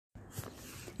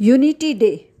Unity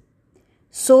Day.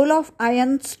 Soul of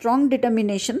iron, strong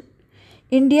determination.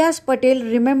 India's Patel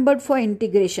remembered for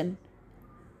integration.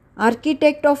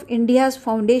 Architect of India's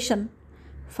foundation.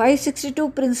 562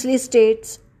 princely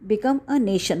states become a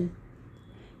nation.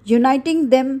 Uniting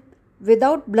them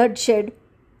without bloodshed,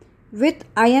 with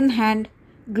iron hand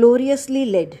gloriously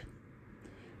led.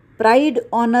 Pride,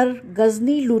 honor,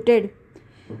 Ghazni looted.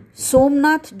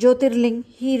 Somnath Jyotirling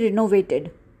he renovated.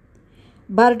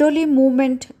 Bardoli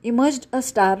movement emerged a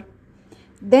star,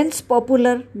 thence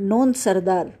popular known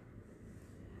Sardar.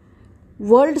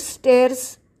 World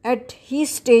stares at his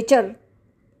stature,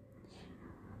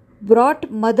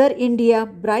 brought Mother India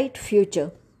bright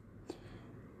future.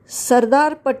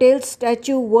 Sardar Patel's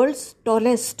statue world's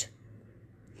tallest.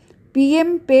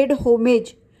 PM paid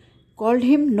homage, called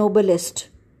him noblest.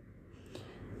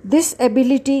 This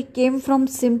ability came from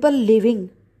simple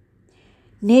living,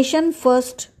 nation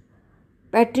first,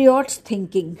 patriots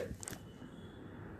thinking.